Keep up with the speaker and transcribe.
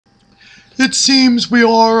It seems we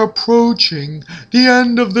are approaching the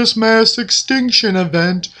end of this mass extinction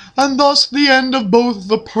event, and thus the end of both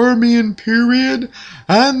the Permian period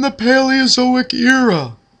and the Paleozoic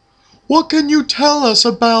era. What can you tell us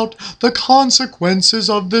about the consequences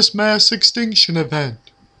of this mass extinction event?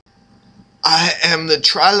 I am the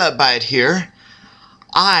trilobite here.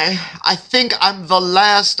 I think I'm the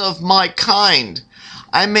last of my kind.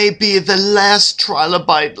 I may be the last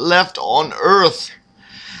trilobite left on Earth.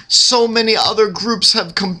 So many other groups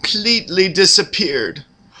have completely disappeared.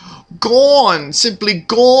 Gone, simply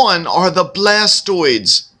gone, are the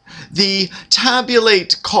blastoids, the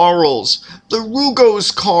tabulate corals, the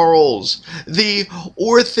rugose corals, the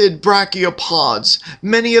orthid brachiopods,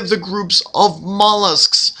 many of the groups of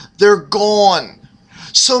mollusks, they're gone.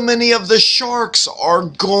 So many of the sharks are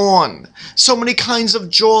gone. So many kinds of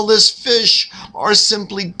jawless fish are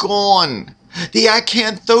simply gone. The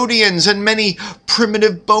acanthodians and many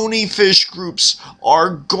primitive bony fish groups are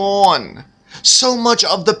gone. So much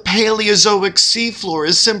of the Paleozoic seafloor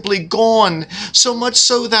is simply gone, so much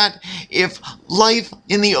so that if life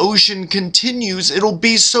in the ocean continues, it'll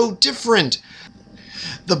be so different.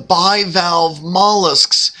 The bivalve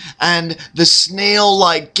mollusks and the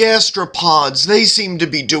snail-like gastropods, they seem to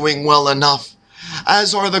be doing well enough,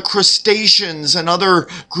 as are the crustaceans and other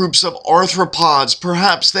groups of arthropods.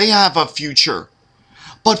 Perhaps they have a future.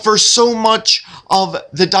 But for so much of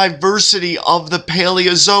the diversity of the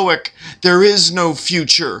Paleozoic, there is no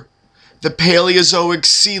future. The Paleozoic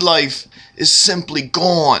sea life is simply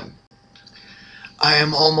gone. I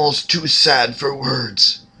am almost too sad for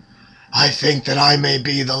words. I think that I may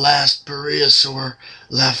be the last Periosaur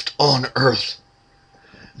left on Earth.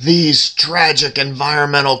 These tragic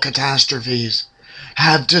environmental catastrophes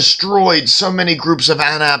have destroyed so many groups of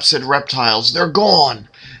anapsid reptiles. They're gone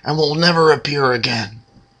and will never appear again.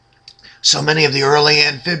 So many of the early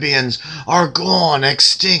amphibians are gone,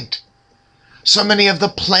 extinct. So many of the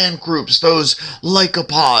plant groups, those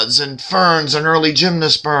lycopods and ferns and early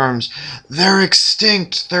gymnosperms, they're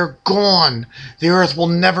extinct, they're gone. The earth will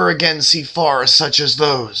never again see forests such as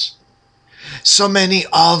those. So many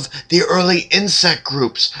of the early insect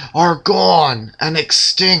groups are gone and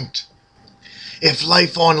extinct. If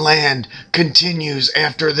life on land continues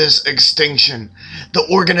after this extinction, the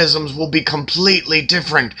organisms will be completely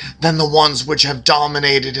different than the ones which have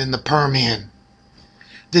dominated in the Permian.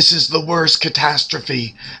 This is the worst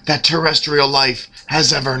catastrophe that terrestrial life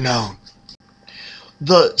has ever known.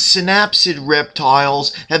 The synapsid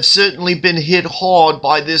reptiles have certainly been hit hard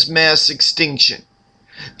by this mass extinction.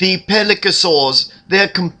 The pelycosaurs, they're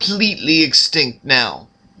completely extinct now.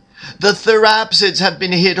 The therapsids have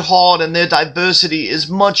been hit hard and their diversity is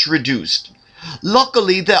much reduced.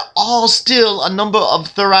 Luckily, there are still a number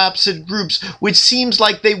of therapsid groups which seems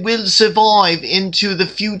like they will survive into the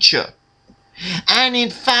future. And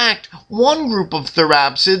in fact, one group of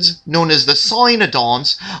therapsids, known as the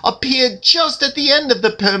cynodonts, appeared just at the end of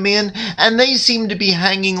the Permian, and they seem to be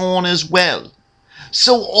hanging on as well.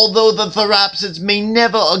 So although the therapsids may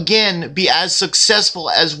never again be as successful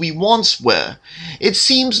as we once were, it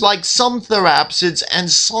seems like some therapsids and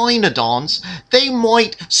cynodonts, they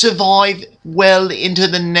might survive well into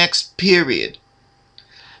the next period.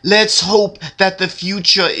 Let's hope that the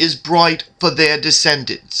future is bright for their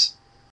descendants.